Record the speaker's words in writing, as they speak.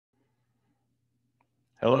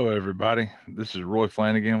Hello, everybody. This is Roy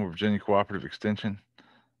Flanagan with Virginia Cooperative Extension.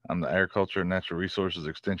 I'm the Agriculture and Natural Resources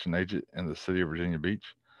Extension Agent in the city of Virginia Beach.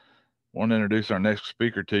 I want to introduce our next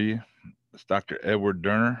speaker to you. It's Dr. Edward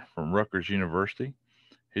Durner from Rutgers University.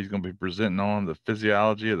 He's going to be presenting on the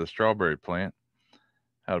physiology of the strawberry plant,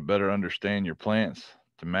 how to better understand your plants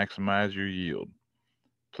to maximize your yield.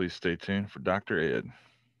 Please stay tuned for Dr. Ed.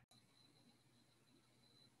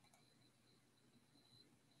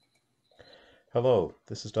 Hello,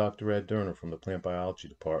 this is Dr. Ed Durner from the Plant Biology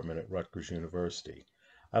Department at Rutgers University.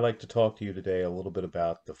 I'd like to talk to you today a little bit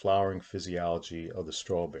about the flowering physiology of the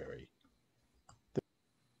strawberry.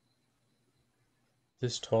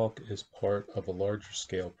 This talk is part of a larger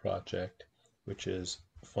scale project which is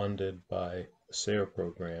funded by the SARE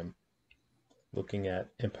program looking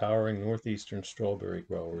at empowering northeastern strawberry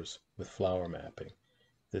growers with flower mapping.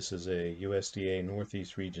 This is a USDA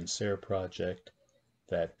Northeast Region SARE project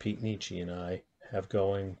that Pete Nietzsche and I have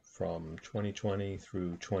going from 2020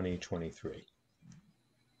 through 2023.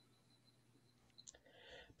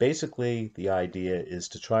 Basically, the idea is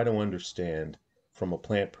to try to understand from a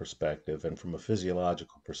plant perspective and from a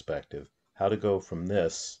physiological perspective how to go from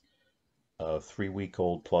this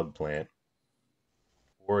 3-week-old plug plant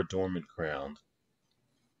or a dormant crown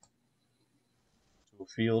to a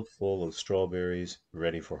field full of strawberries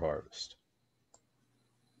ready for harvest.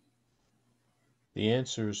 The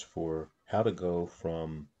answers for how to go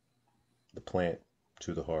from the plant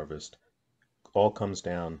to the harvest all comes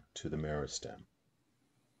down to the meristem.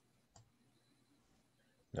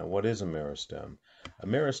 Now, what is a meristem? A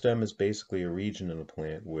meristem is basically a region in a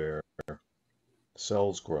plant where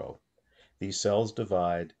cells grow. These cells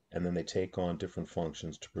divide and then they take on different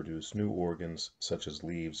functions to produce new organs such as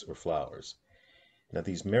leaves or flowers. Now,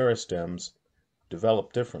 these meristems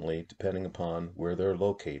develop differently depending upon where they're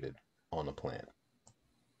located on a plant.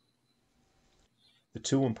 The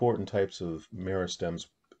two important types of meristems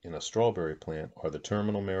in a strawberry plant are the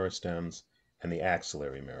terminal meristems and the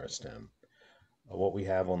axillary meristem. What we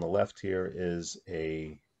have on the left here is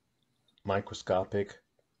a microscopic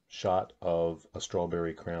shot of a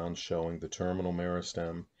strawberry crown showing the terminal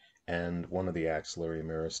meristem and one of the axillary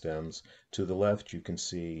meristems. To the left, you can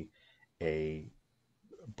see a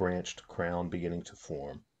branched crown beginning to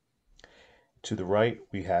form. To the right,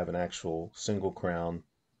 we have an actual single crown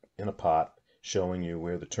in a pot showing you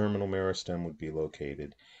where the terminal meristem would be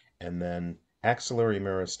located. And then axillary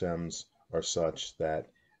meristems are such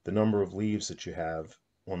that the number of leaves that you have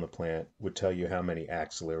on the plant would tell you how many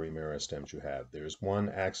axillary meristems you have. There's one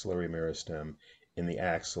axillary meristem in the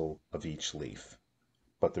axil of each leaf,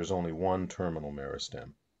 but there's only one terminal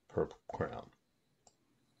meristem per crown.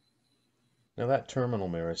 Now that terminal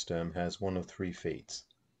meristem has one of three fates.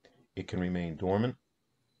 It can remain dormant,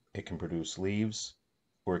 it can produce leaves,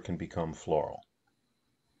 or it can become floral.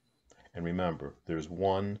 And remember, there's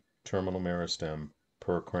one terminal meristem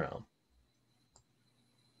per crown.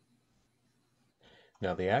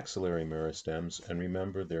 Now the axillary meristems, and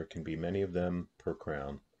remember there can be many of them per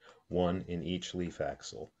crown, one in each leaf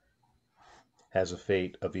axil, has a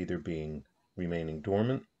fate of either remaining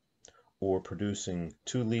dormant or producing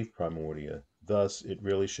two leaf primordia. Thus, it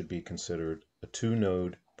really should be considered a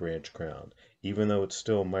two-node branch crown. Even though it's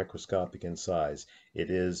still microscopic in size, it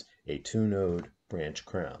is a two-node branch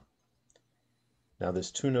crown. Now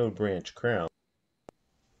this two-node branch crown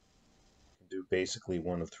can do basically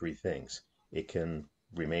one of three things. It can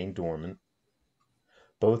remain dormant.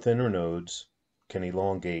 Both internodes can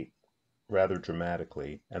elongate rather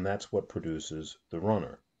dramatically, and that's what produces the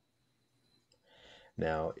runner.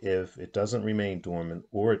 Now, if it doesn't remain dormant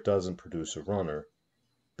or it doesn't produce a runner,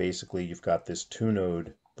 basically you've got this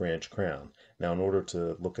two-node branch crown. Now, in order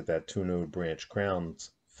to look at that two-node branch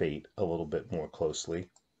crown's fate a little bit more closely,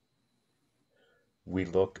 we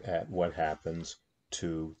look at what happens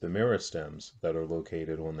to the meristems that are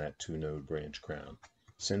located on that two-node branch crown.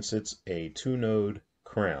 Since it's a two-node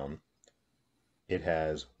crown, it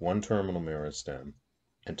has one terminal meristem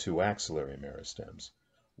and two axillary meristems,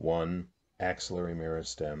 one axillary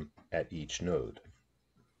meristem at each node.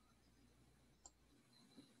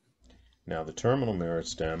 Now the terminal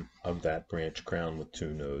meristem of that branch crown with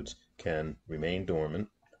two nodes can remain dormant,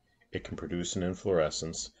 it can produce an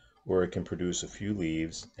inflorescence, or it can produce a few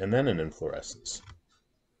leaves and then an inflorescence.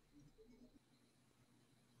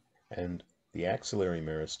 And the axillary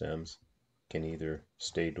meristems can either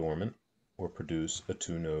stay dormant or produce a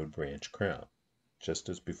two-node branch crown, just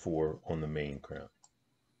as before on the main crown.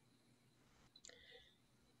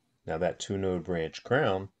 Now that two-node branch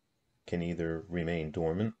crown can either remain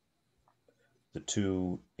dormant, the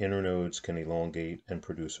two inner nodes can elongate and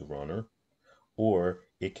produce a runner, or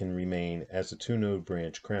it can remain as a two-node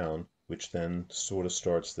branch crown, which then sort of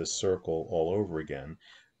starts this circle all over again,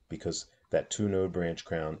 because that two-node branch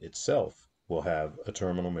crown itself will have a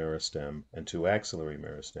terminal meristem and two axillary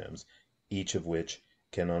meristems, each of which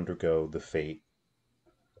can undergo the fate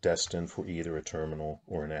destined for either a terminal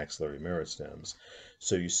or an axillary meristems.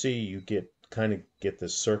 So you see, you kind of get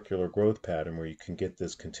this circular growth pattern where you can get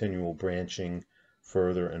this continual branching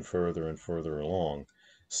further and further and further along,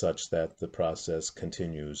 such that the process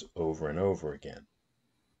continues over and over again.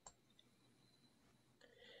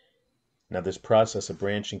 Now, this process of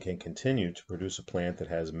branching can continue to produce a plant that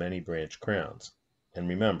has many branch crowns. And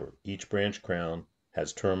remember, each branch crown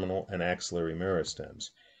has terminal and axillary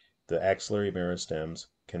meristems. The axillary meristems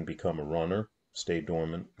can become a runner, stay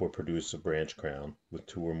dormant, or produce a branch crown with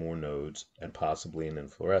two or more nodes and possibly an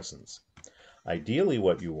inflorescence. Ideally,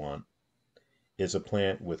 what you want is a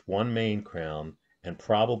plant with one main crown and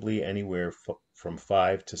probably anywhere from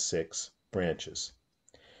 5 to 6 branches.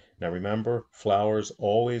 Now remember, flowers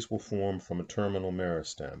always will form from a terminal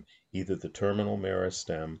meristem, either the terminal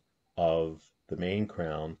meristem of the main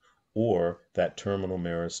crown or that terminal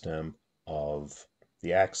meristem of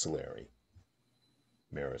the axillary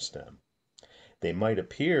meristem. They might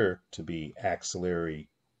appear to be axillary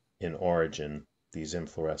in origin, these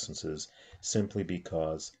inflorescences, simply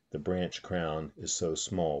because the branch crown is so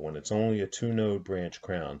small. When it's only a two-node branch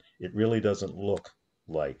crown, it really doesn't look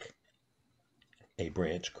like a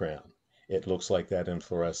branch crown. It looks like that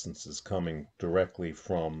inflorescence is coming directly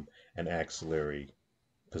from an axillary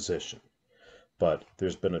position. But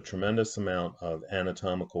there's been a tremendous amount of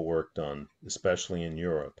anatomical work done, especially in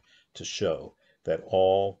Europe, to show that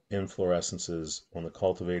all inflorescences on the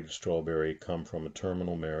cultivated strawberry come from a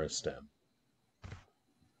terminal meristem.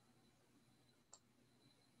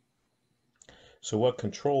 So what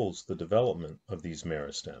controls the development of these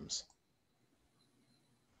meristems?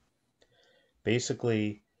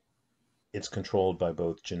 Basically, it's controlled by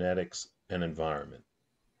both genetics and environment.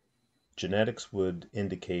 Genetics would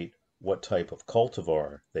indicate what type of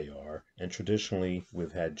cultivar they are, and traditionally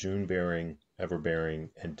we've had June-bearing, ever-bearing,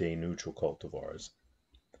 and day-neutral cultivars.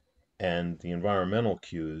 And the environmental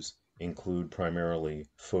cues include primarily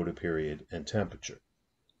photoperiod and temperature.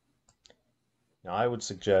 Now I would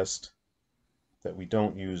suggest that we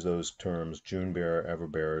don't use those terms June-bearer,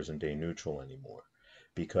 ever-bearers, and day-neutral anymore,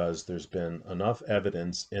 because there's been enough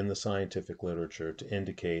evidence in the scientific literature to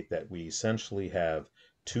indicate that we essentially have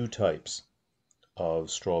two types of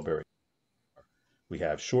strawberry. We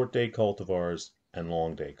have short day cultivars and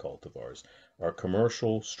long day cultivars. Our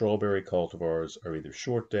commercial strawberry cultivars are either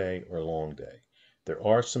short day or long day. There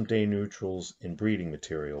are some day neutrals in breeding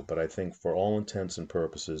material, but I think for all intents and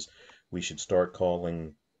purposes, we should start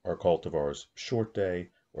calling our cultivars short day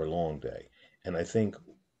or long day. And I think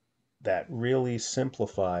that really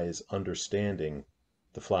simplifies understanding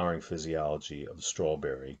the flowering physiology of the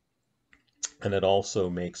strawberry. And it also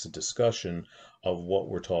makes a discussion of what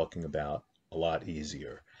we're talking about a lot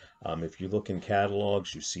easier. If you look in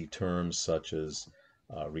catalogs, you see terms such as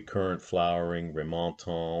recurrent flowering,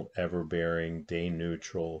 remontant, ever-bearing,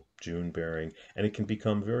 day-neutral, June-bearing, and it can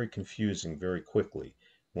become very confusing very quickly.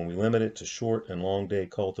 When we limit it to short and long-day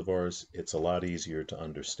cultivars, it's a lot easier to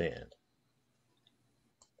understand.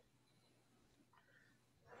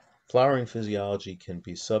 Flowering physiology can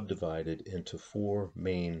be subdivided into 4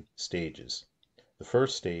 main stages. The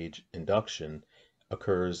first stage, induction,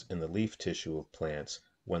 occurs in the leaf tissue of plants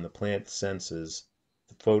when the plant senses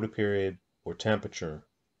the photoperiod or temperature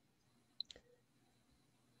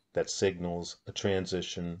that signals a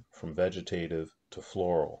transition from vegetative to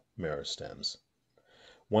floral meristems.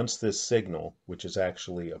 Once this signal, which is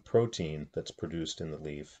actually a protein that's produced in the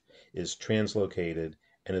leaf, is translocated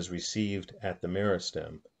and is received at the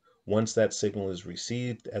meristem, once that signal is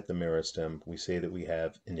received at the meristem, we say that we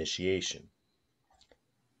have initiation.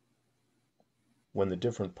 When the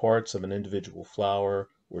different parts of an individual flower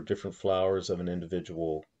or different flowers of an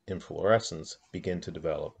individual inflorescence begin to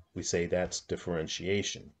develop, we say that's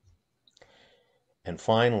differentiation. And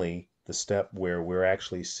finally, the step where we're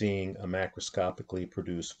actually seeing a macroscopically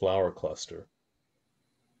produced flower cluster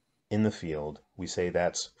in the field, we say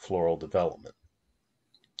that's floral development.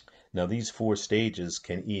 Now these 4 stages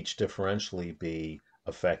can each differentially be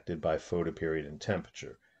affected by photoperiod and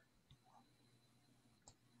temperature.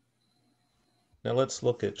 Now let's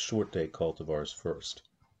look at short day cultivars first.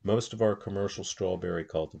 Most of our commercial strawberry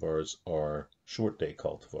cultivars are short day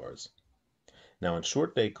cultivars. Now in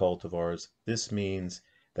short day cultivars, this means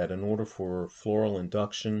that in order for floral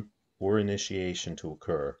induction or initiation to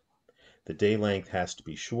occur, the day length has to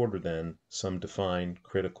be shorter than some defined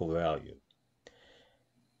critical value.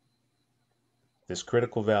 This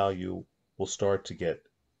critical value will start to get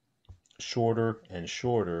shorter and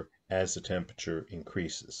shorter as the temperature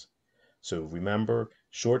increases. So remember,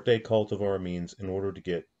 short day cultivar means in order to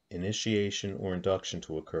get initiation or induction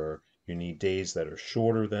to occur, you need days that are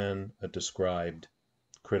shorter than a described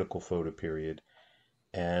critical photoperiod.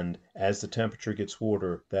 And as the temperature gets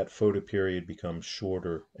warmer, that photoperiod becomes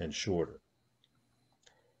shorter and shorter.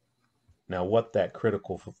 Now, what that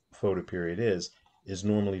critical photoperiod is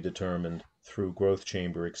normally determined through growth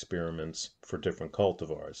chamber experiments for different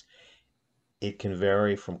cultivars. It can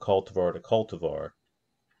vary from cultivar to cultivar,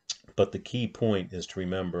 but the key point is to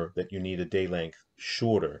remember that you need a day length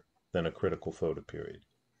shorter than a critical photoperiod.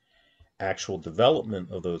 Actual development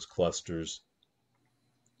of those clusters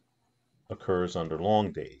occurs under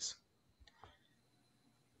long days.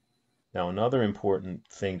 Now, another important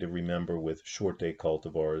thing to remember with short day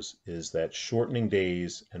cultivars is that shortening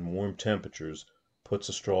days and warm temperatures puts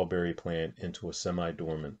a strawberry plant into a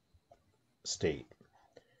semi-dormant state.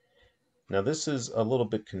 Now, this is a little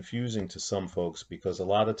bit confusing to some folks because a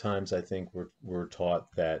lot of times I think we're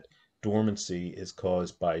taught that dormancy is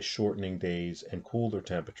caused by shortening days and cooler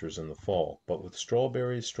temperatures in the fall. But with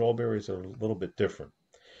strawberries are a little bit different.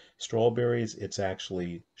 Strawberries, it's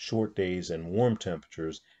actually short days and warm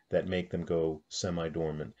temperatures that make them go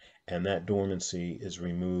semi-dormant. And that dormancy is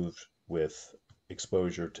removed with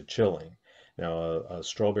exposure to chilling. Now, a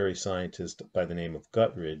strawberry scientist by the name of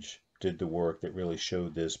Guttridge did the work that really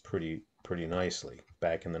showed this pretty nicely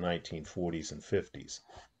back in the 1940s and 50s.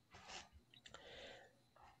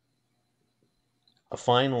 A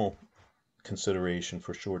final consideration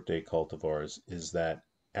for short day cultivars is that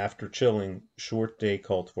after chilling, short day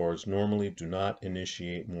cultivars normally do not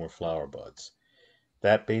initiate more flower buds.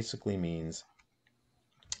 That basically means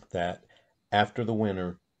that after the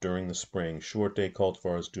winter, during the spring, short day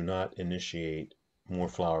cultivars do not initiate more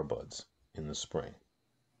flower buds in the spring.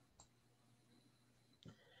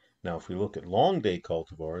 Now, if we look at long day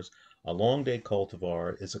cultivars, a long day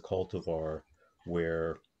cultivar is a cultivar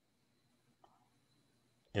where,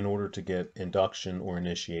 in order to get induction or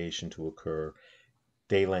initiation to occur,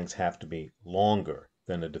 day lengths have to be longer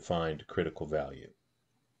than a defined critical value.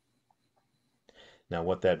 Now,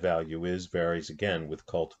 what that value is varies again with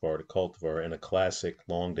cultivar to cultivar, and a classic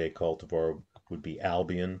long day cultivar would be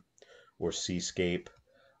Albion or Seascape,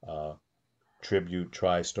 Tribute,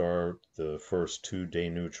 TriStar, the first two day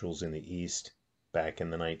neutrals in the East back in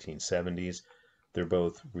the 1970s. They're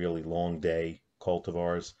both really long day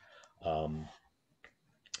cultivars.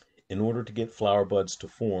 In order to get flower buds to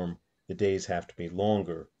form, the days have to be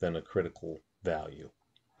longer than a critical value.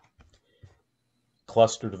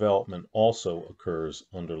 Cluster development also occurs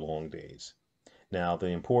under long days. Now,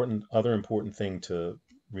 the other important thing to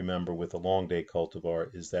remember with a long day cultivar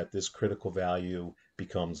is that this critical value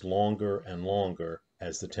becomes longer and longer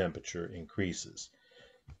as the temperature increases.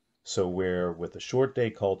 So where with a short day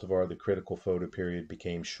cultivar, the critical photoperiod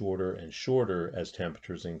became shorter and shorter as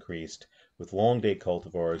temperatures increased, with long day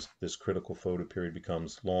cultivars, this critical photoperiod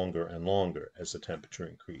becomes longer and longer as the temperature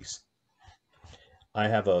increases. I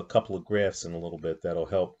have a couple of graphs in a little bit that'll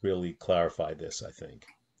help really clarify this, I think.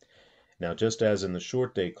 Now, just as in the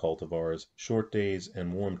short day cultivars, short days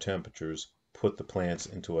and warm temperatures put the plants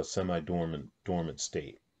into a semi-dormant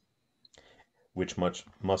state, which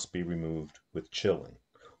must be removed with chilling,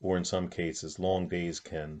 or in some cases, long days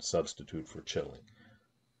can substitute for chilling.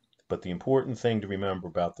 But the important thing to remember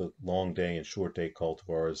about the long day and short day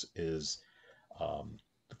cultivars is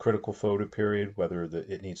the critical photoperiod, whether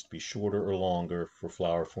it needs to be shorter or longer for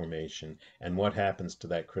flower formation, and what happens to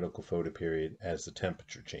that critical photoperiod as the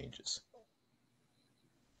temperature changes.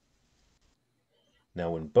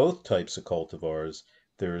 Now, in both types of cultivars,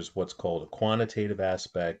 there's what's called a quantitative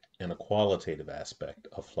aspect and a qualitative aspect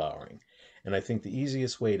of flowering. And I think the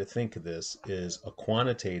easiest way to think of this is a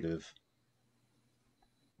quantitative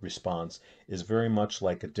response is very much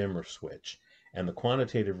like a dimmer switch. And the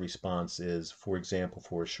quantitative response is, for example,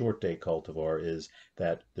 for a short day cultivar, is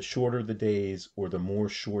that the shorter the days or the more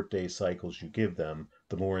short day cycles you give them,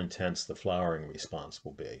 the more intense the flowering response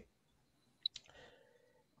will be.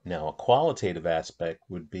 Now, a qualitative aspect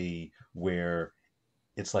would be where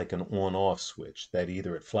it's like an on-off switch that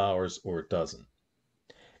either it flowers or it doesn't.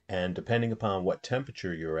 And depending upon what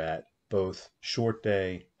temperature you're at, both short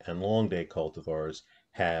day and long day cultivars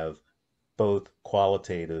have both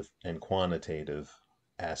qualitative and quantitative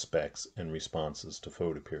aspects and responses to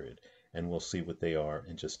photoperiod. And we'll see what they are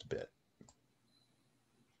in just a bit.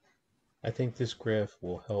 I think this graph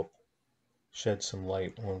will help shed some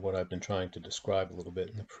light on what I've been trying to describe a little bit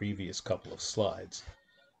in the previous couple of slides.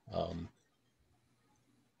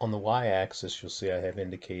 On the y-axis, you'll see I have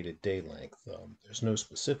indicated day length. There's no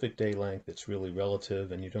specific day length. It's really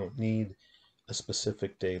relative, and you don't need a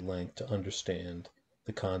specific day length to understand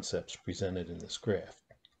the concepts presented in this graph.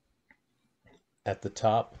 At the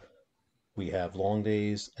top, we have long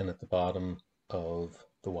days, and at the bottom of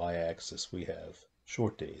the y-axis, we have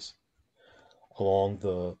short days. Along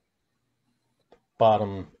the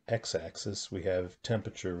bottom x-axis, we have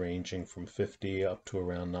temperature ranging from 50 up to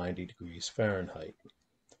around 90 degrees Fahrenheit.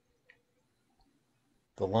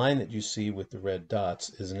 The line that you see with the red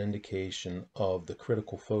dots is an indication of the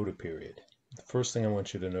critical photoperiod. The first thing I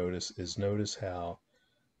want you to notice how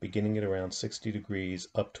beginning at around 60 degrees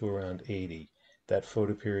up to around 80, that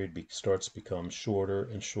photoperiod starts to become shorter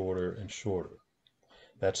and shorter and shorter.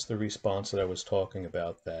 That's the response that I was talking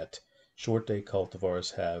about, that short day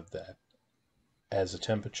cultivars have, that as the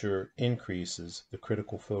temperature increases, the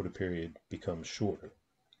critical photoperiod becomes shorter.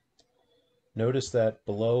 Notice that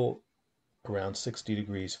below around 60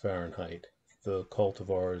 degrees Fahrenheit, the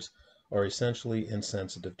cultivars are essentially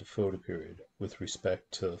insensitive to photoperiod with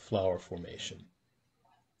respect to flower formation.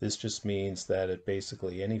 This just means that at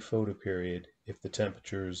basically any photoperiod, if the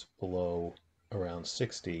temperature is below around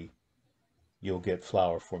 60, you'll get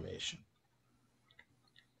flower formation.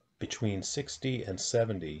 Between 60 and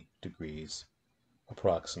 70 degrees,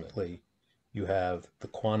 approximately, you have the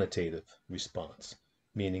quantitative response,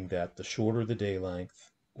 meaning that the shorter the day length,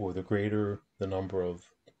 or the greater the number of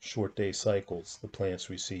short day cycles the plants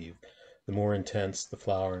receive, the more intense the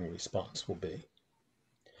flowering response will be.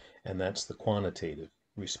 And that's the quantitative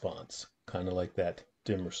response, kind of like that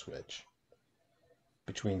dimmer switch.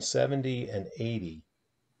 Between 70 and 80,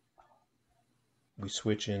 we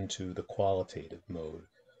switch into the qualitative mode,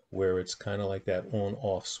 where it's kind of like that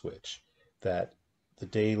on-off switch, that the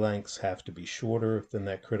day lengths have to be shorter than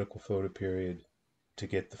that critical photoperiod to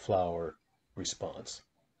get the flower response,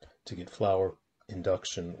 to get flower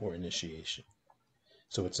induction or initiation.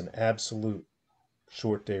 So it's an absolute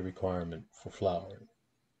short day requirement for flowering.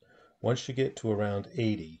 Once you get to around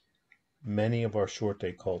 80, many of our short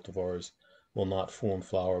day cultivars will not form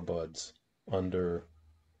flower buds under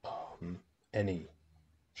any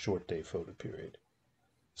short day photoperiod.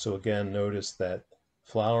 So again, notice that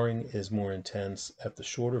flowering is more intense at the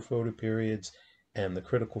shorter photoperiods, and the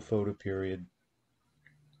critical photoperiod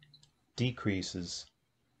decreases,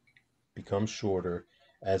 becomes shorter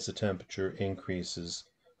as the temperature increases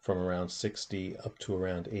from around 60 up to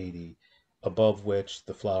around 80, above which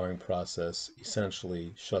the flowering process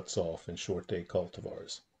essentially shuts off in short day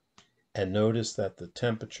cultivars. And notice that the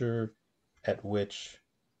temperature at which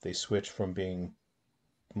they switch from being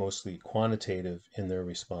mostly quantitative in their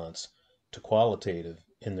response to qualitative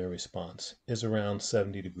in their response is around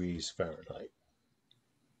 70 degrees Fahrenheit.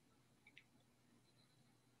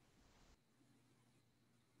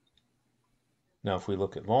 Now, if we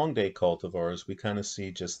look at long day cultivars, we kind of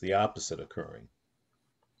see just the opposite occurring.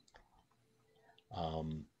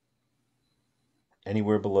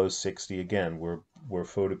 Anywhere below 60, again, we're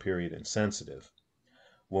photoperiod insensitive.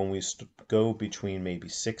 When we go between maybe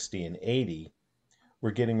 60 and 80, we're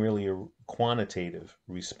getting really a quantitative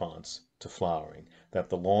response to flowering, that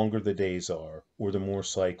the longer the days are, or the more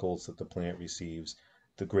cycles that the plant receives,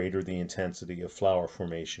 the greater the intensity of flower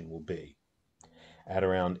formation will be. At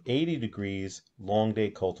around 80 degrees, long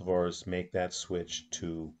day cultivars make that switch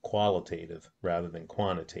to qualitative rather than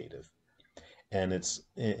quantitative. And it's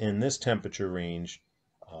in this temperature range,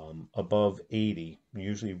 above 80,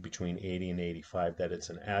 usually between 80 and 85, that it's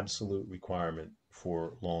an absolute requirement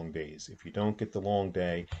for long days. If you don't get the long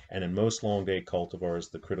day, and in most long day cultivars,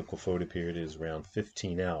 the critical photoperiod is around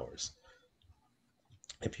 15 hours.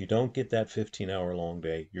 If you don't get that 15-hour long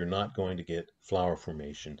day, you're not going to get flower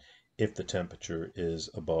formation if the temperature is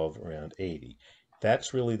above around 80.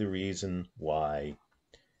 That's really the reason why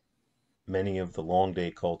many of the long day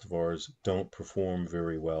cultivars don't perform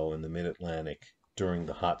very well in the mid-Atlantic during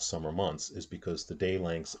the hot summer months, is because the day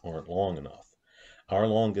lengths aren't long enough. Our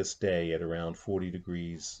longest day at around 40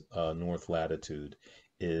 degrees north latitude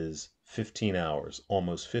is 15 hours,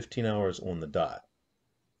 almost 15 hours on the dot.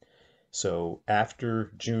 So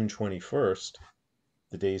after June 21st,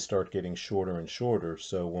 the days start getting shorter and shorter.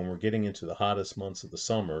 So when we're getting into the hottest months of the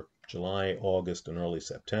summer, July, August, and early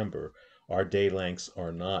September, our day lengths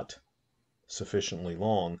are not sufficiently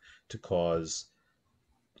long to cause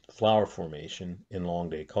flower formation in long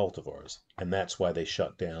day cultivars, and that's why they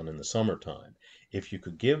shut down in the summertime. If you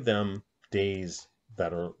could give them days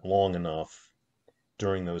that are long enough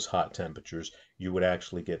during those hot temperatures, you would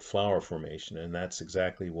actually get flower formation, and that's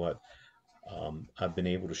exactly what I've been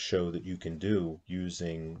able to show that you can do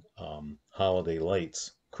using holiday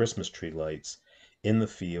lights, Christmas tree lights, in the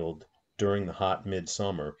field during the hot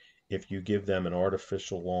midsummer, if you give them an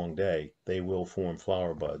artificial long day, they will form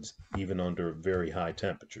flower buds even under very high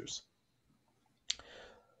temperatures.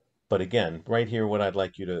 But again, right here, what I'd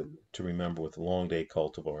like you to remember with the long day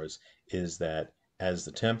cultivars is that as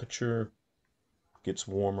the temperature gets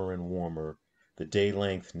warmer and warmer, the day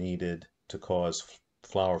length needed to cause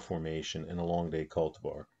flower formation in a long day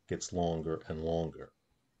cultivar gets longer and longer.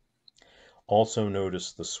 Also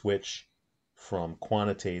notice the switch from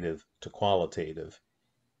quantitative to qualitative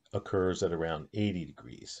occurs at around 80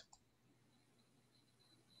 degrees.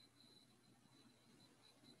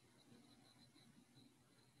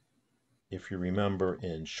 If you remember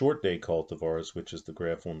in short day cultivars, which is the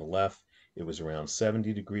graph on the left, it was around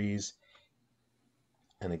 70 degrees.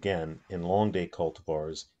 And again, in long day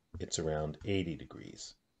cultivars, it's around 80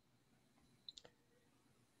 degrees.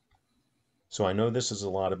 So I know this is a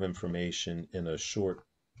lot of information in a short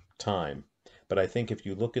time, but I think if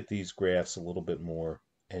you look at these graphs a little bit more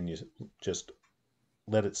and you just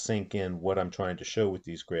let it sink in what I'm trying to show with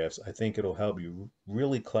these graphs, I think it'll help you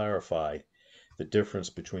really clarify the difference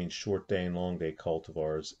between short day and long day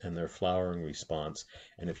cultivars and their flowering response.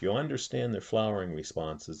 And if you understand their flowering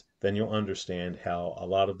responses, then you'll understand how a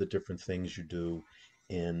lot of the different things you do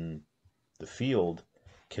in the field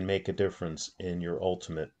can make a difference in your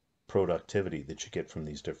ultimate productivity that you get from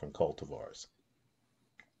these different cultivars.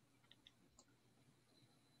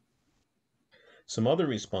 Some other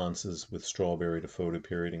responses with strawberry to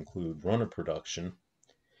photoperiod include runner production.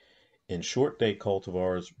 In short day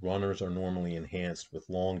cultivars, runners are normally enhanced with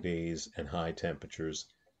long days and high temperatures.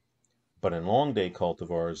 But in long day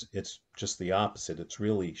cultivars, it's just the opposite. It's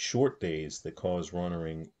really short days that cause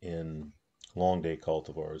runnering in long day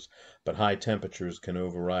cultivars. But high temperatures can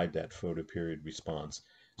override that photoperiod response.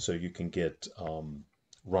 So you can get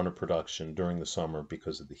runner production during the summer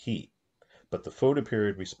because of the heat. But the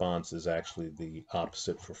photoperiod response is actually the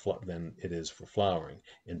opposite than it is for flowering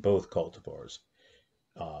in both cultivars.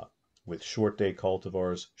 Uh, with short day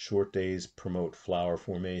cultivars, short days promote flower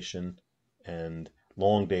formation and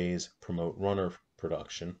long days promote runner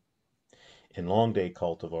production. In long day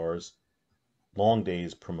cultivars, long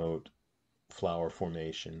days promote flower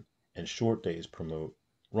formation and short days promote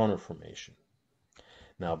runner formation.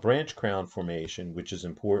 Now, branch crown formation, which is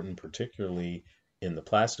important particularly in the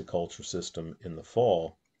plasticulture system in the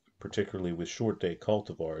fall, particularly with short day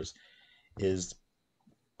cultivars, is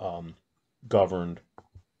governed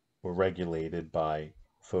or regulated by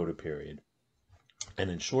photoperiod.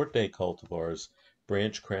 And in short day cultivars,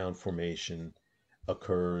 branch crown formation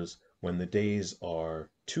occurs when the days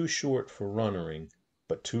are too short for runnering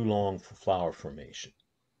but too long for flower formation.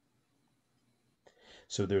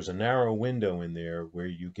 So there's a narrow window in there where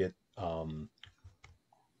you get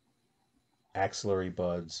axillary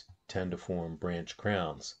buds tend to form branch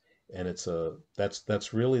crowns, and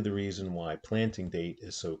that's really the reason why planting date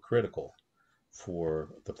is so critical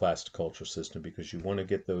for the plasticulture system, because you want to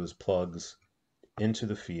get those plugs into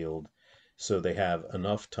the field so they have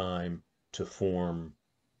enough time to form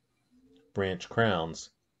branch crowns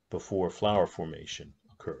before flower formation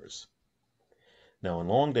occurs. Now in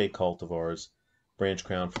long day cultivars, branch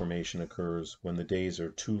crown formation occurs when the days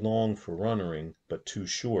are too long for runnering but too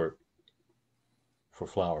short for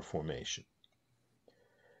flower formation.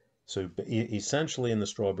 So essentially in the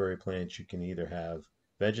strawberry plants, you can either have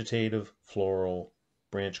vegetative, floral,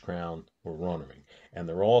 branch crown, or runnering, and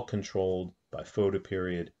they're all controlled by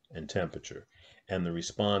photoperiod and temperature. And the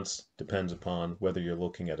response depends upon whether you're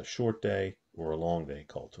looking at a short day or a long day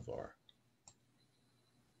cultivar.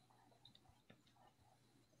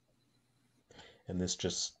 And this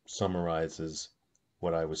just summarizes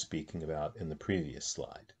what I was speaking about in the previous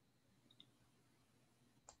slide.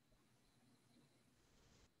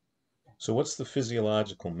 So what's the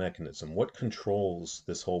physiological mechanism? What controls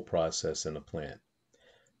this whole process in a plant?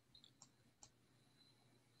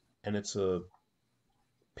 And it's a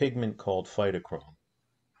pigment called phytochrome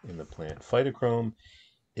in the plant. Phytochrome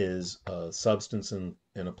is a substance in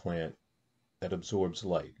a plant that absorbs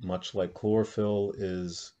light, much like chlorophyll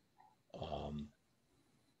is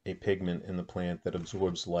a pigment in the plant that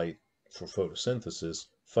absorbs light for photosynthesis.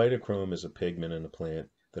 Phytochrome is a pigment in a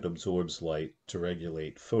plant that absorbs light to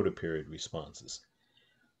regulate photoperiod responses.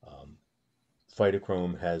 Um,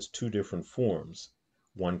 Phytochrome has two different forms,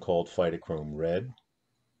 one called phytochrome red,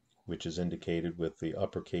 which is indicated with the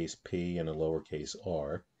uppercase P and a lowercase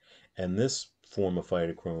r, and this form of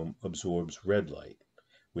phytochrome absorbs red light,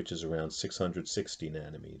 which is around 660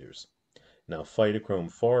 nanometers. Now phytochrome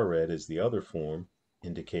far red is the other form,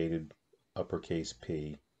 indicated uppercase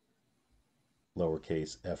P,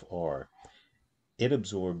 lowercase fr. it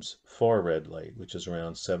absorbs far red light, which is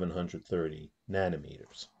around 730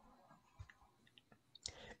 nanometers.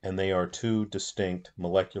 And they are two distinct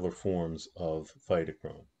molecular forms of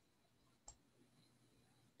phytochrome.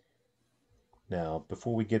 Now,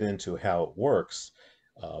 before we get into how it works,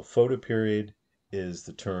 photoperiod is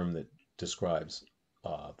the term that describes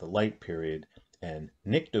the light period, and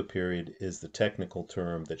nyctoperiod is the technical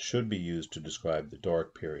term that should be used to describe the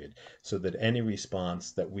dark period, so that any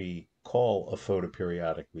response that we call a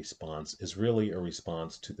photoperiodic response is really a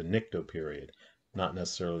response to the nyctoperiod, not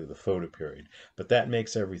necessarily the photoperiod. But that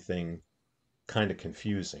makes everything kind of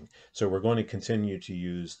confusing. So we're going to continue to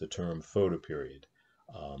use the term photoperiod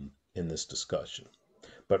in this discussion.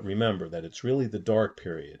 But remember that it's really the dark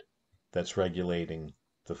period that's regulating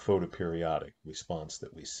the photoperiodic response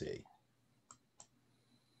that we see.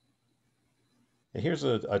 And here's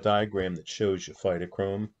a diagram that shows you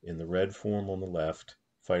phytochrome in the red form on the left,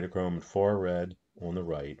 phytochrome in far red on the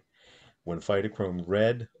right. When phytochrome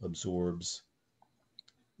red absorbs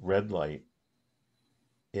red light,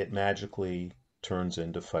 it magically turns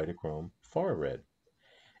into phytochrome far red.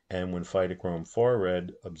 And when phytochrome far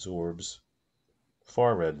red absorbs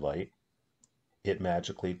far red light, it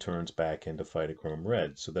magically turns back into phytochrome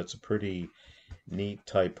red. So that's a pretty neat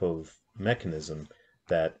type of mechanism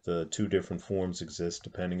that the two different forms exist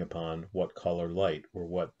depending upon what color light, or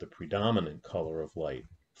what the predominant color of light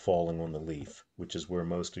falling on the leaf, which is where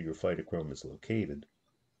most of your phytochrome is located.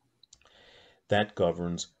 That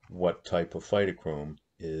governs what type of phytochrome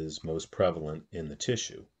is most prevalent in the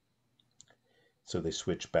tissue. So they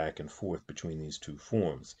switch back and forth between these two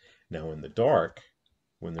forms. Now in the dark,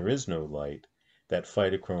 when there is no light, that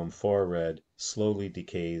phytochrome far red slowly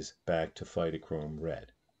decays back to phytochrome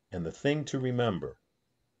red. And the thing to remember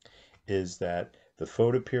is that the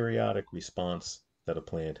photoperiodic response that a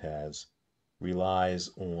plant has relies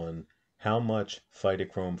on how much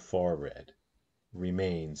phytochrome far red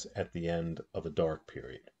remains at the end of a dark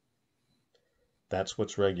period. That's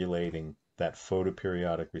what's regulating that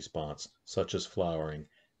photoperiodic response, such as flowering,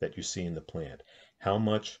 that you see in the plant. How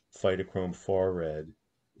much phytochrome far red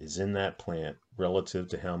is in that plant relative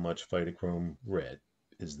to how much phytochrome red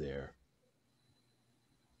is there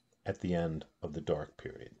at the end of the dark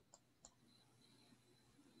period.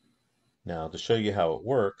 Now, to show you how it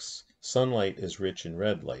works, sunlight is rich in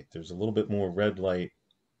red light. There's a little bit more red light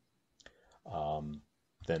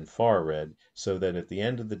than far red, so that at the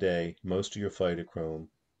end of the day, most of your phytochrome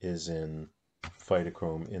is in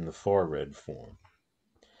phytochrome in the far red form.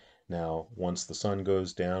 Now, once the sun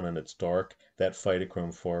goes down and it's dark, that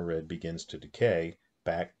phytochrome far red begins to decay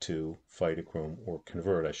back to phytochrome, or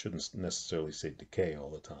convert. I shouldn't necessarily say decay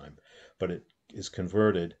all the time, but it is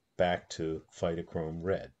converted back to phytochrome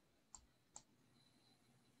red.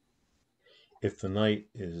 If the night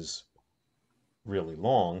is really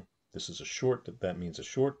long, that means a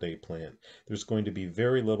short day plant, there's going to be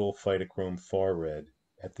very little phytochrome far red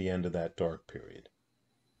at the end of that dark period.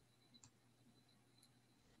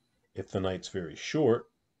 If the night's very short,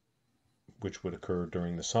 which would occur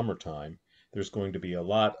during the summertime, there's going to be a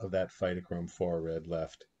lot of that phytochrome far red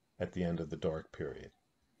left at the end of the dark period.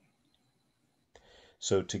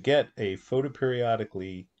 So to get a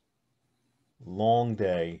photoperiodically long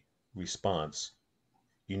day response,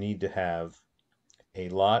 you need to have a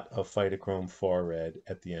lot of phytochrome far red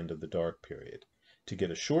at the end of the dark period. To get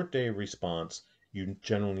a short day response, you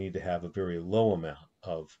generally need to have a very low amount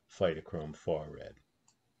of phytochrome far red.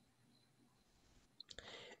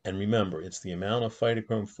 And remember, it's the amount of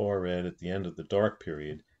phytochrome far red at the end of the dark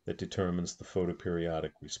period that determines the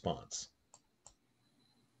photoperiodic response.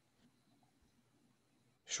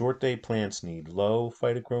 Short day plants need low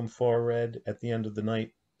phytochrome far red at the end of the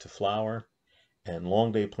night to flower, and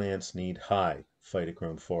long day plants need high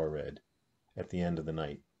phytochrome far red at the end of the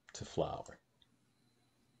night to flower.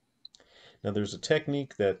 Now there's a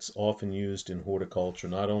technique that's often used in horticulture,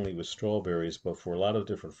 not only with strawberries, but for a lot of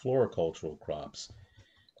different floricultural crops,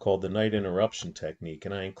 called the night interruption technique.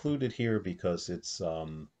 And I include it here because it's a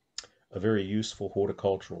very useful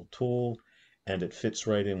horticultural tool, and it fits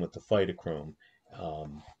right in with the phytochrome.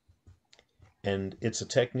 And it's a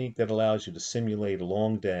technique that allows you to simulate a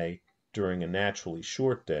long day during a naturally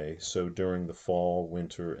short day, so during the fall,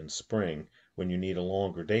 winter, and spring, when you need a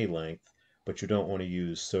longer day length, but you don't want to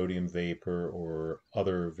use sodium vapor or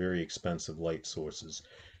other very expensive light sources.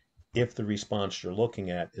 If the response you're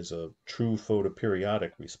looking at is a true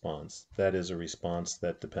photoperiodic response, that is a response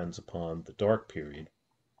that depends upon the dark period,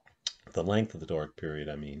 the length of the dark period,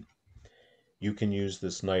 I mean, you can use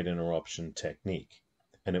this night interruption technique,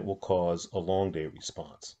 and it will cause a long day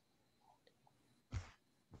response.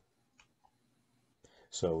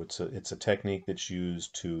 So it's a technique that's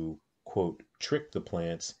used to, quote, trick the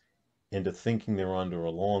plants into thinking they're under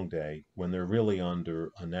a long day when they're really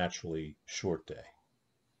under a naturally short day,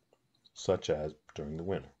 such as during the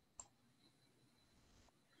winter.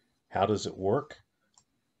 How does it work?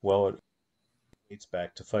 Well, it relates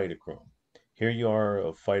back to phytochrome. Here you are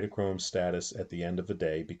of phytochrome status at the end of a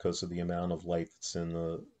day because of the amount of light that's in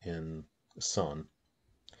the sun.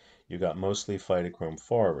 You got mostly phytochrome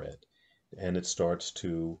far red, and it starts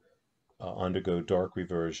to undergo dark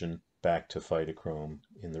reversion back to phytochrome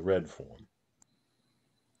in the red form.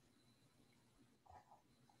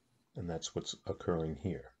 And that's what's occurring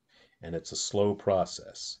here. And it's a slow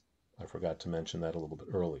process. I forgot to mention that a little bit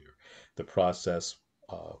earlier. The process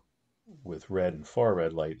with red and far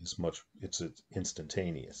red light it's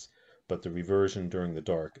instantaneous, but the reversion during the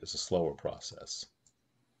dark is a slower process.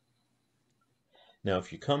 Now,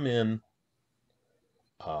 if you come in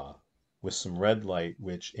uh, with some red light,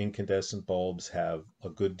 which incandescent bulbs have a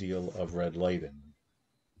good deal of red light in them,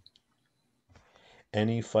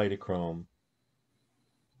 any phytochrome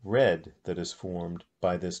red that is formed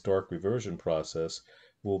by this dark reversion process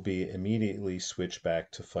will be immediately switched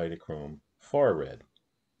back to phytochrome far red.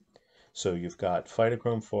 So you've got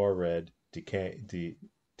phytochrome far red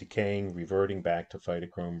decaying, reverting back to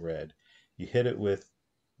phytochrome red. You hit it with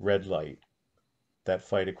red light, that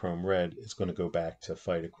phytochrome red is going to go back to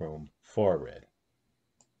phytochrome far red.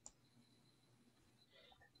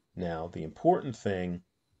 Now, the important thing,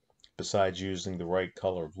 besides using the right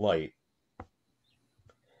color of light,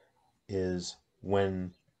 is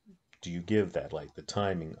when do you give that light, the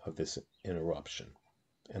timing of this interruption.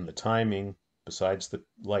 And the timing, besides the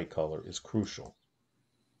light color, is crucial.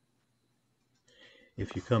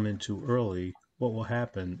 If you come in too early, what will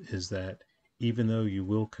happen is that even though you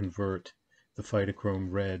will convert the phytochrome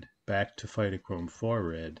red back to phytochrome far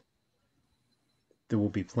red, there will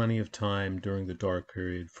be plenty of time during the dark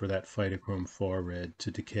period for that phytochrome far red to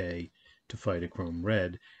decay to phytochrome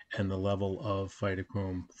red, and the level of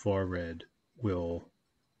phytochrome far red will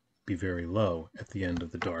be very low at the end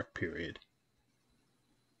of the dark period.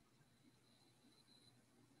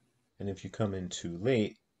 And if you come in too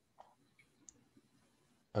late,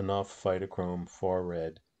 enough phytochrome far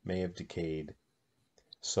red may have decayed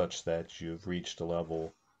such that you've reached a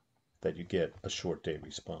level that you get a short day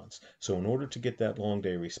response. So in order to get that long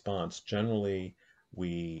day response, generally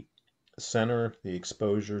we center the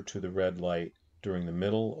exposure to the red light during the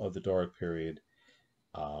middle of the dark period,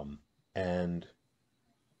 and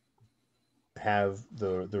have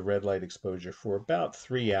the red light exposure for about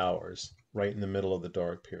 3 hours right in the middle of the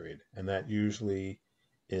dark period. And that usually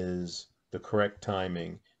is the correct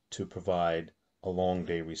timing to provide a long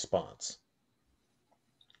day response.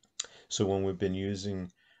 So when we've been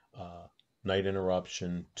using night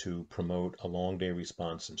interruption to promote a long day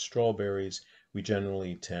response in strawberries, we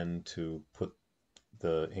generally tend to put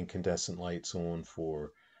the incandescent lights on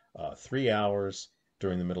for 3 hours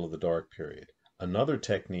during the middle of the dark period. Another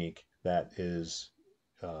technique that is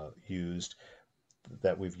used,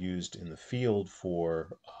 that we've used in the field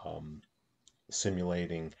for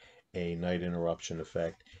simulating a night interruption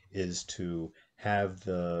effect, is to have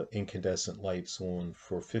the incandescent lights on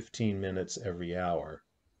for 15 minutes every hour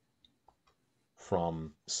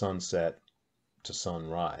from sunset to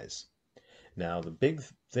sunrise. Now, the big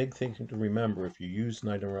thing to remember if you use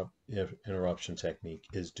night interruption technique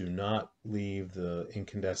is do not leave the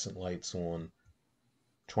incandescent lights on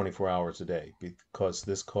 24 hours a day, because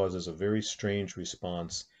this causes a very strange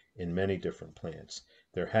response in many different plants.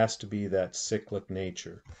 There has to be that cyclic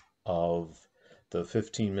nature of the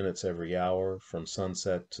 15 minutes every hour from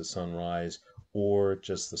sunset to sunrise, or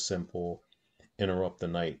just the simple interrupt the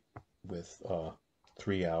night with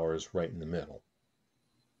 3 hours right in the middle.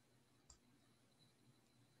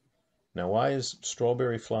 Now, why is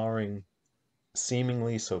strawberry flowering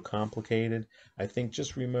seemingly so complicated? I think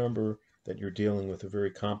just remember that you're dealing with a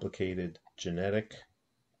very complicated genetic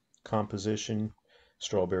composition.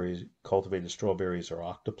 Cultivated strawberries are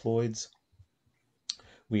octoploids.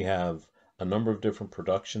 We have a number of different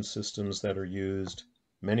production systems that are used,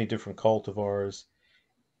 many different cultivars,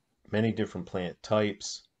 many different plant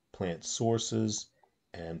types, plant sources,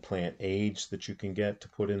 and plant age that you can get to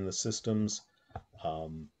put in the systems.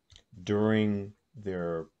 During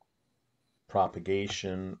their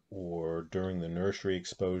propagation or during the nursery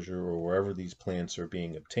exposure or wherever these plants are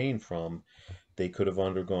being obtained from, they could have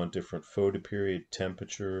undergone different photoperiod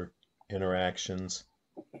temperature interactions.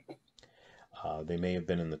 They may have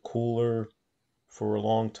been in the cooler for a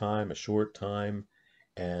long time, a short time,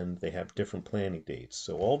 and they have different planting dates.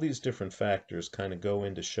 So all these different factors kind of go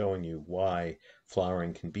into showing you why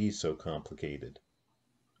flowering can be so complicated.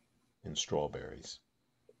 in strawberries.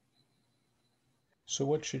 So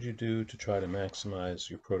what should you do to try to maximize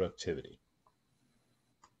your productivity?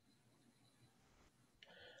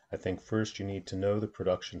 I think first you need to know the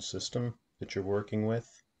production system that you're working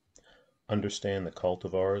with, understand the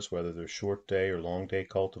cultivars, whether they're short day or long day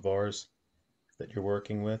cultivars that you're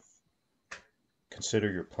working with,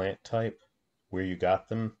 consider your plant type, where you got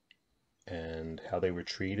them, and how they were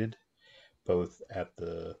treated, both at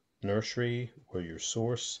the nursery or your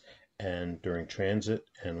source and during transit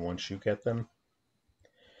and once you get them.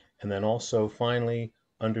 And then also, finally,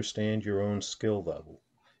 understand your own skill level.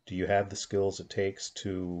 Do you have the skills it takes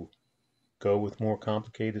to go with more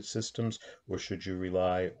complicated systems, or should you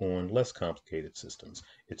rely on less complicated systems?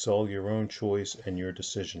 It's all your own choice and your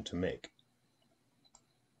decision to make.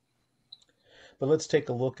 But let's take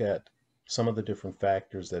a look at some of the different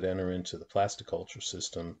factors that enter into the plasticulture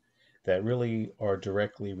system that really are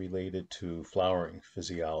directly related to flowering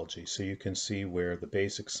physiology. So you can see where the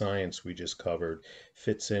basic science we just covered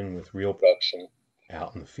fits in with real production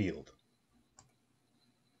out in the field.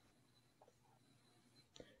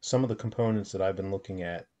 Some of the components that I've been looking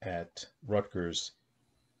at Rutgers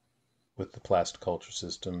with the plasticulture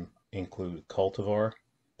system include cultivar,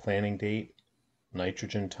 planting date,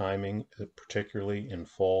 nitrogen timing, particularly in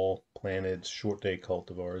fall planted short day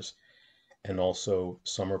cultivars, and also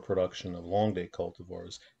summer production of long day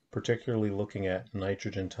cultivars, particularly looking at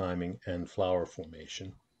nitrogen timing and flower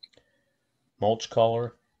formation, mulch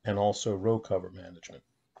color, and also row cover management.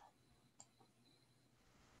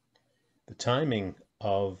 The timing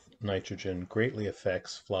of nitrogen greatly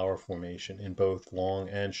affects flower formation in both long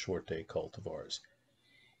and short day cultivars.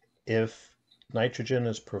 If nitrogen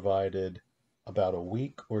is provided about a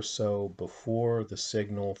week or so before the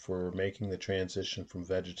signal for making the transition from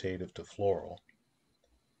vegetative to floral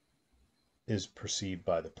is perceived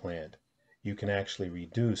by the plant, you can actually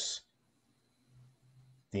reduce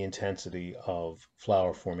the intensity of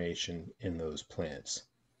flower formation in those plants.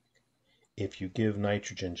 If you give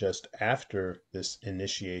nitrogen just after this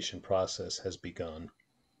initiation process has begun,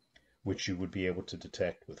 which you would be able to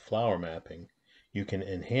detect with flower mapping, you can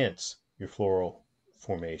enhance your floral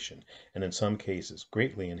formation, and in some cases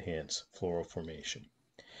greatly enhance floral formation.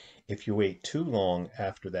 If you wait too long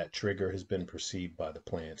after that trigger has been perceived by the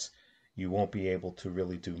plants, you won't be able to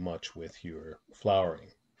really do much with your flowering.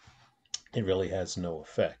 It really has no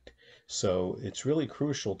effect. So it's really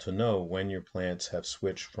crucial to know when your plants have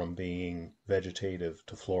switched from being vegetative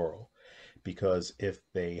to floral, because if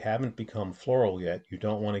they haven't become floral yet, you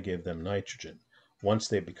don't want to give them nitrogen. Once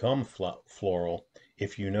they become floral,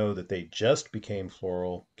 if you know that they just became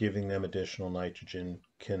floral, giving them additional nitrogen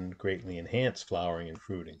can greatly enhance flowering and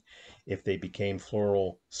fruiting. If they became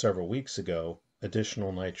floral several weeks ago,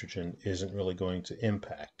 additional nitrogen isn't really going to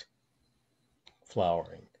impact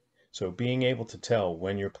flowering. So being able to tell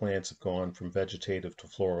when your plants have gone from vegetative to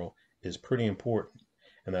floral is pretty important.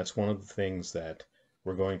 And that's one of the things that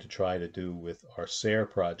we're going to try to do with our SARE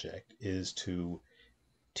project, is to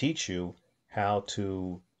teach you how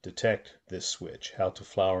to detect this switch, how to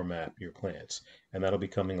flower map your plants. And that'll be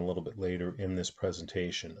coming a little bit later in this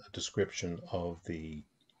presentation, a description of the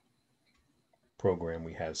program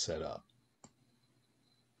we have set up.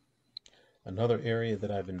 Another area that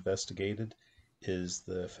I've investigated is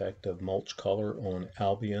the effect of mulch color on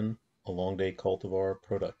albion, a long day cultivar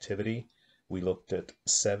productivity. We looked at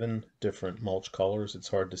 7 different mulch colors. It's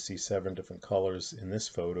hard to see 7 different colors in this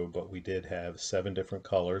photo, but we did have 7 different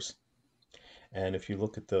colors. And if you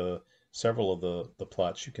look at several of the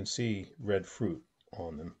plots, you can see red fruit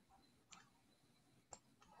on them.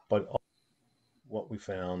 But what we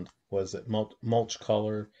found was that mulch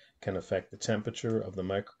color can affect the temperature of the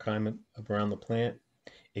microclimate around the plant.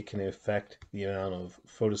 It can affect the amount of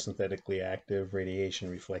photosynthetically active radiation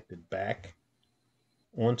reflected back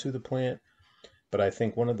onto the plant. But I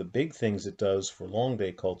think one of the big things it does for long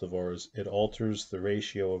day cultivars, it alters the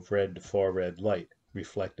ratio of red to far red light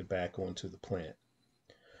reflected back onto the plant.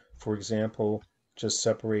 For example, just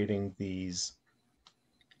separating these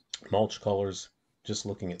mulch colors, just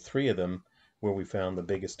looking at 3 of them, where we found the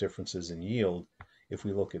biggest differences in yield. If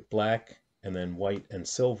we look at black and then white and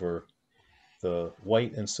silver, the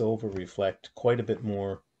white and silver reflect quite a bit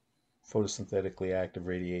more photosynthetically active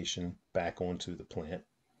radiation back onto the plant.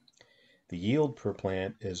 The yield per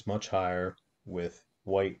plant is much higher with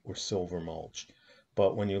white or silver mulch.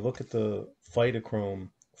 But when you look at the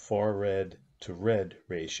phytochrome far red to red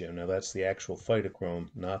ratio, now that's the actual phytochrome,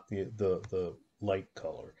 not the light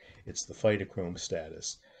color. It's the phytochrome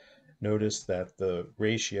status. Notice that the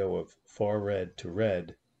ratio of far red to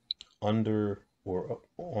red under or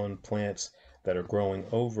on plants that are growing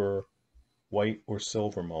over white or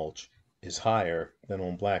silver mulch is higher than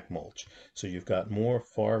on black mulch. So you've got more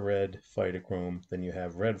far red phytochrome than you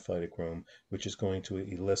have red phytochrome, which is going to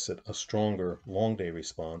elicit a stronger long day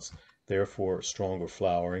response, therefore stronger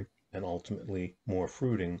flowering and ultimately more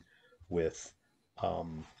fruiting with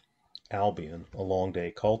um, Albion, a long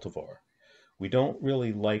day cultivar. We don't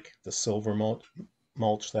really like the silver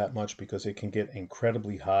mulch that much because it can get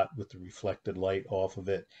incredibly hot with the reflected light off of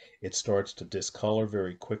it. It starts to discolor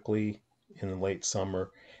very quickly in the late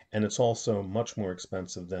summer, and it's also much more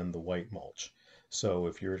expensive than the white mulch. So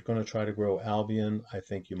if you're going to try to grow Albion, I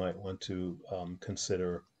think you might want to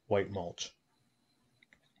consider white mulch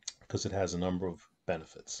because it has a number of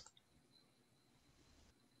benefits.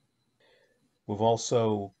 We've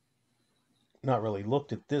also not really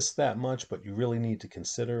looked at this that much, but you really need to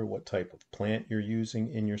consider what type of plant you're using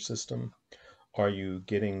in your system. Are you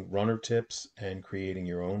getting runner tips and creating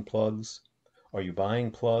your own plugs? Are you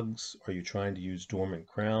buying plugs? Are you trying to use dormant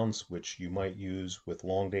crowns, which you might use with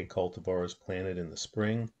long day cultivars planted in the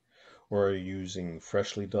spring? Or are you using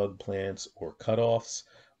freshly dug plants or cutoffs?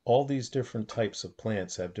 All these different types of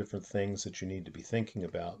plants have different things that you need to be thinking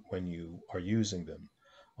about when you are using them.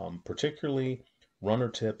 Particularly runner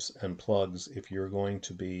tips and plugs if you're going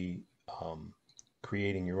to be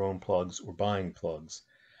creating your own plugs or buying plugs.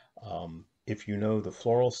 If you know the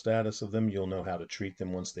floral status of them, you'll know how to treat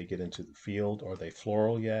them once they get into the field. Are they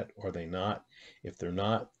floral yet? Are they not? If they're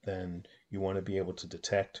not, then you want to be able to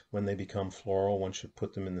detect when they become floral once you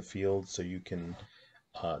put them in the field so you can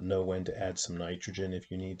know when to add some nitrogen if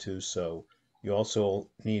you need to. So you also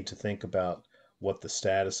need to think about what the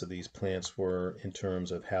status of these plants were in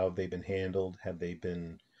terms of how they've been handled. Have they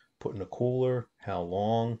been put in a cooler? How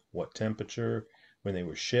long? What temperature? When they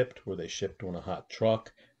were shipped, were they shipped on a hot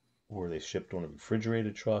truck? Were they shipped on a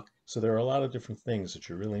refrigerated truck? So there are a lot of different things that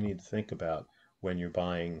you really need to think about when you're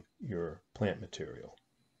buying your plant material.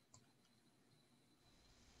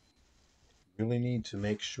 You really need to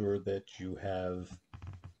make sure that you have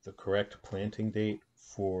the correct planting date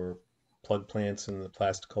for plug plants in the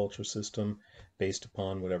plasticulture system based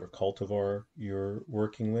upon whatever cultivar you're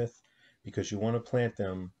working with, because you want to plant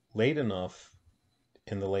them late enough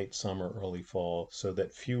in the late summer, early fall, so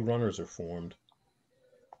that few runners are formed,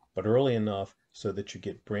 but early enough so that you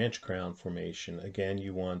get branch crown formation. Again,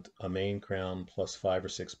 you want a main crown plus 5 or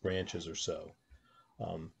 6 branches or so.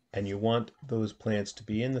 And you want those plants to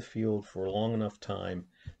be in the field for a long enough time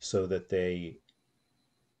so that they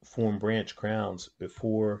form branch crowns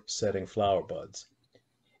before setting flower buds.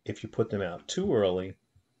 If you put them out too early,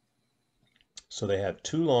 so they have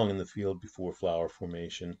too long in the field before flower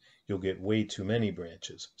formation, you'll get way too many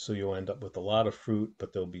branches. So you'll end up with a lot of fruit,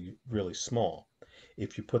 but they'll be really small.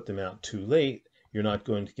 If you put them out too late, you're not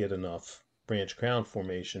going to get enough branch crown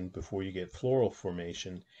formation before you get floral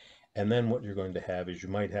formation. And then what you're going to have is you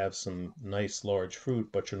might have some nice large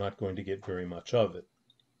fruit, but you're not going to get very much of it.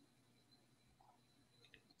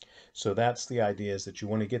 So that's the idea, is that you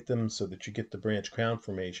want to get them so that you get the branch crown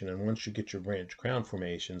formation. And once you get your branch crown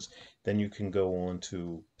formations, then you can go on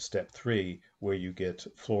to step 3, where you get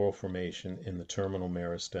floral formation in the terminal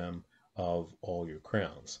meristem of all your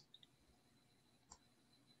crowns.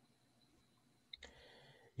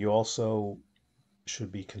 You also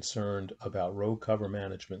should be concerned about row cover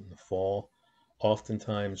management in the fall.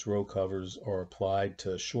 Oftentimes, row covers are applied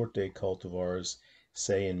to short day cultivars,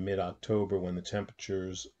 say in mid-October when the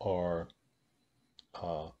temperatures are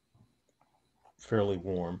uh, fairly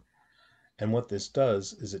warm. And what this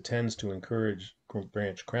does is it tends to encourage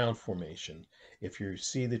branch crown formation. If you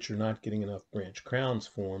see that you're not getting enough branch crowns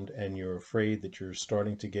formed and you're afraid that you're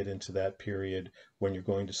starting to get into that period when you're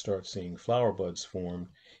going to start seeing flower buds formed,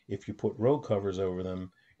 if you put row covers over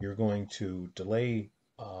them, you're going to delay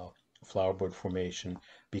flower bud formation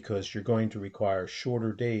because you're going to require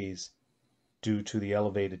shorter days due to the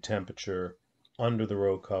elevated temperature under the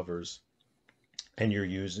row covers,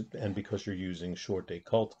 and because you're using short day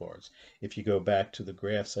cultivars. If you go back to the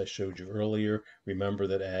graphs I showed you earlier, remember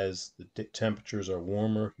that as the temperatures are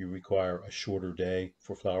warmer, you require a shorter day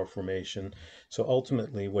for flower formation. So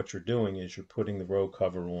ultimately what you're doing is you're putting the row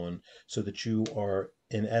cover on so that you are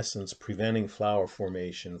in essence preventing flower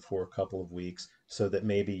formation for a couple of weeks so that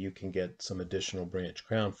maybe you can get some additional branch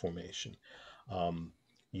crown formation. Um,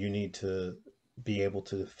 you need to be able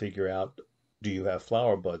to figure out, do you have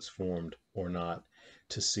flower buds formed or not,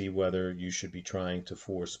 to see whether you should be trying to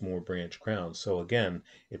force more branch crowns. So again,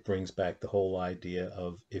 it brings back the whole idea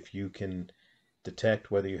of, if you can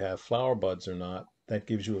detect whether you have flower buds or not, that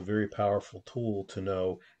gives you a very powerful tool to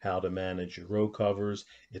know how to manage your row covers.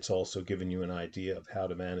 It's also giving you an idea of how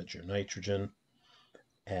to manage your nitrogen.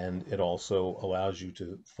 and it also allows you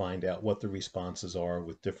to find out what the responses are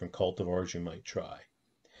with different cultivars you might try.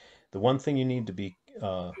 The one thing you need to be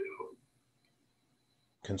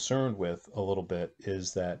concerned with a little bit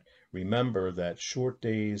is that remember that short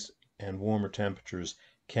days and warmer temperatures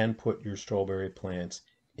can put your strawberry plants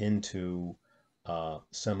into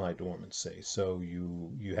semi-dormancy. So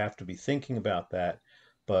you have to be thinking about that,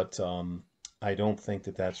 but I don't think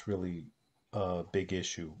that that's really a big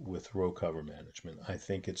issue with row cover management. I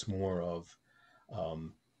think it's more of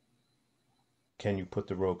um, can you put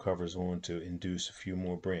the row covers on to induce a few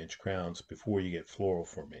more branch crowns before you get floral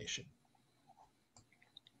formation.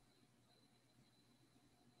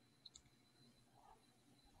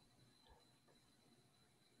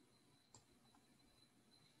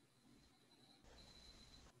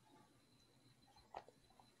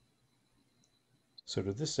 So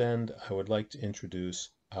to this end, I would like to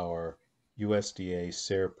introduce our USDA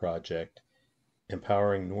SARE project,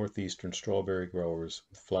 Empowering Northeastern Strawberry Growers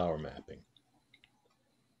with Flower Mapping.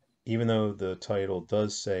 Even though the title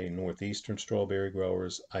does say Northeastern Strawberry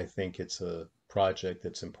Growers, I think it's a project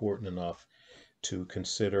that's important enough to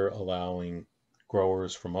consider allowing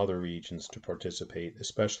growers from other regions to participate,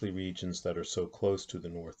 especially regions that are so close to the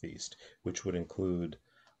Northeast, which would include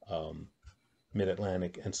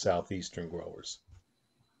Mid-Atlantic and Southeastern growers.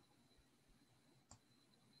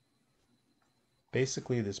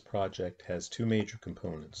 Basically, this project has two major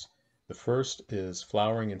components. The first is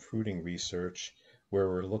flowering and fruiting research, where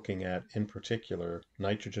we're looking at, in particular,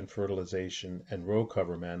 nitrogen fertilization and row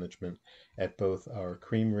cover management at both our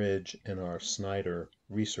Cream Ridge and our Snyder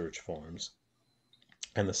research farms.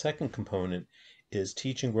 And the second component is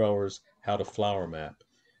teaching growers how to flower map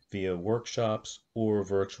via workshops or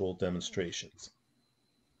virtual demonstrations.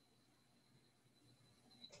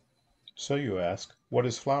 So you ask, what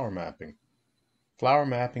is flower mapping? Flower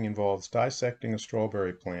mapping involves dissecting a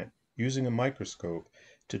strawberry plant using a microscope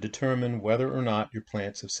to determine whether or not your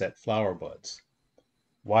plants have set flower buds.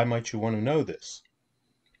 Why might you want to know this?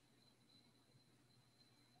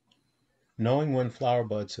 Knowing when flower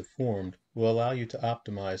buds have formed will allow you to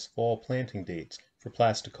optimize fall planting dates for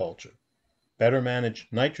plasticulture, better manage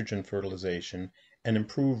nitrogen fertilization, and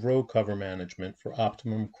improve row cover management for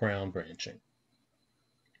optimum crown branching.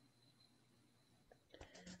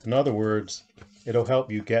 In other words, it'll help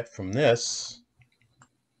you get from this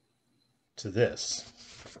to this.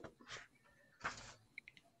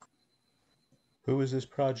 Who is this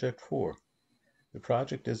project for? The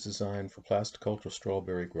project is designed for plasticultural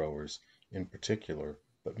strawberry growers in particular,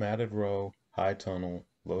 but matted row, high tunnel,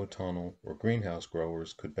 low tunnel, or greenhouse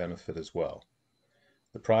growers could benefit as well.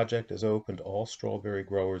 The project is open to all strawberry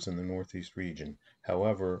growers in the Northeast region.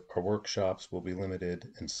 However, our workshops will be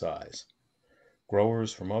limited in size.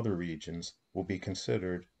 Growers from other regions will be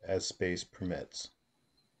considered as space permits.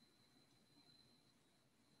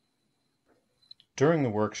 During the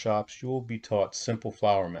workshops, you will be taught simple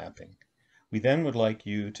flower mapping. We then would like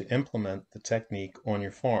you to implement the technique on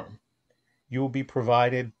your farm. You will be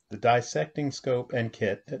provided the dissecting scope and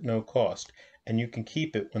kit at no cost, and you can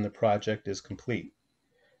keep it when the project is complete.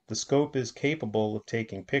 The scope is capable of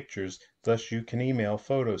taking pictures, thus you can email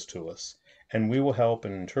photos to us, and we will help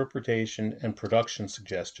in interpretation and production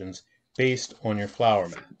suggestions based on your flower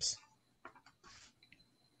maps.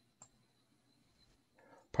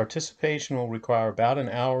 Participation will require about an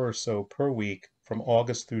hour or so per week from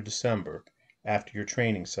August through December after your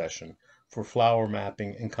training session for flower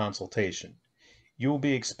mapping and consultation. You will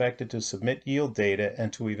be expected to submit yield data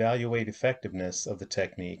and to evaluate effectiveness of the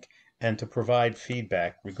technique and to provide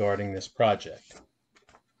feedback regarding this project.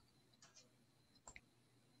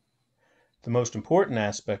 The most important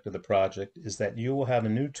aspect of the project is that you will have a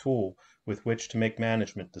new tool with which to make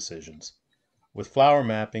management decisions. With flower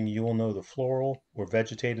mapping, you will know the floral or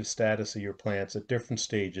vegetative status of your plants at different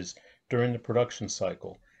stages during the production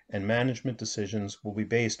cycle, and management decisions will be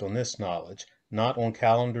based on this knowledge, not on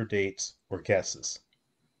calendar dates or guesses.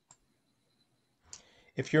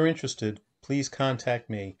 If you're interested, please contact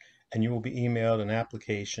me and you will be emailed an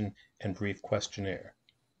application and brief questionnaire.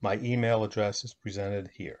 My email address is presented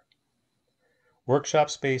here. Workshop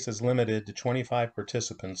space is limited to 25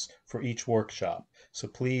 participants for each workshop, so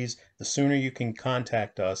please, the sooner you can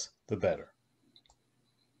contact us, the better.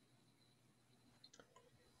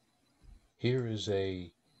 Here is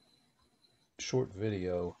a short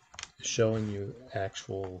video showing you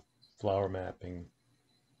actual flower mapping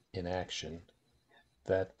in action.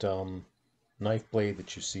 That knife blade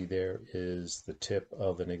that you see there is the tip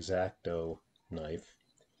of an X-Acto knife,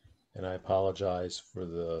 and I apologize for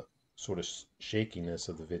the sort of shakiness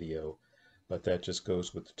of the video, but that just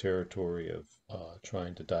goes with the territory of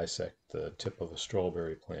trying to dissect the tip of a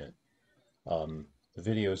strawberry plant. The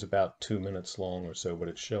video is about 2 minutes long or so, but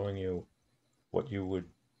it's showing you what you would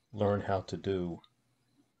learn how to do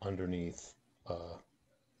underneath a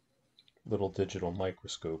little digital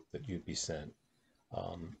microscope that you'd be sent.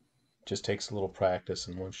 Um, just takes a little practice,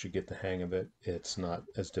 and once you get the hang of it, it's not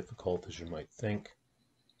as difficult as you might think.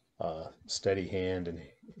 Steady hand, and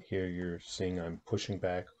here you're seeing I'm pushing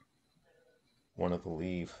back one of the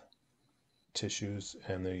leaf tissues,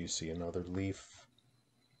 and there you see another leaf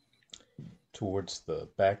towards the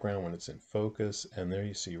background when it's in focus, and there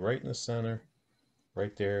you see right in the center,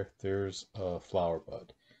 right there, there's a flower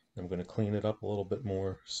bud. I'm going to clean it up a little bit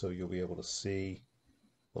more so you'll be able to see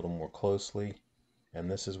a little more closely. And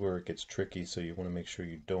this is where it gets tricky, so you want to make sure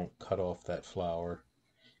you don't cut off that flower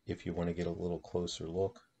if you want to get a little closer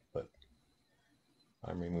look. But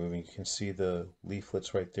I'm removing, you can see the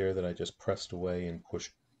leaflets right there that I just pressed away and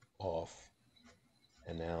pushed off.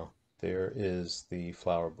 And now there is the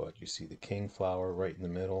flower bud. You see the king flower right in the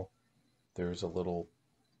middle. There's a little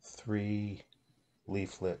 3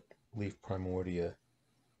 leaflet leaf primordia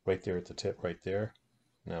right there at the tip right there.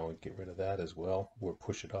 Now we get rid of that as well, or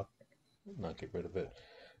push it up, not get rid of it.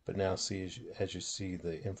 But now see, as you see,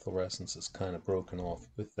 the inflorescence is kind of broken off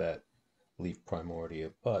with that leaf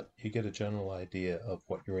primordia, but you get a general idea of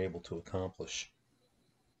what you're able to accomplish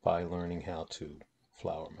by learning how to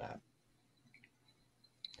flower map.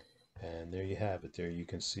 And there you have it. There you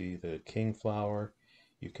can see the king flower,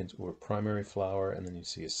 or primary flower, and then you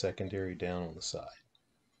see a secondary down on the side.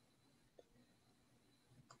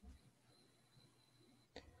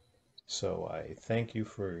 So I thank you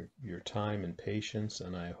for your time and patience,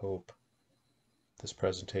 and I hope this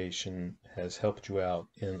presentation has helped you out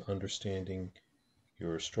in understanding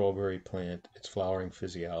your strawberry plant, its flowering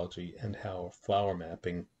physiology, and how flower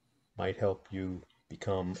mapping might help you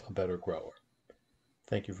become a better grower.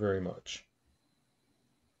 Thank you very much.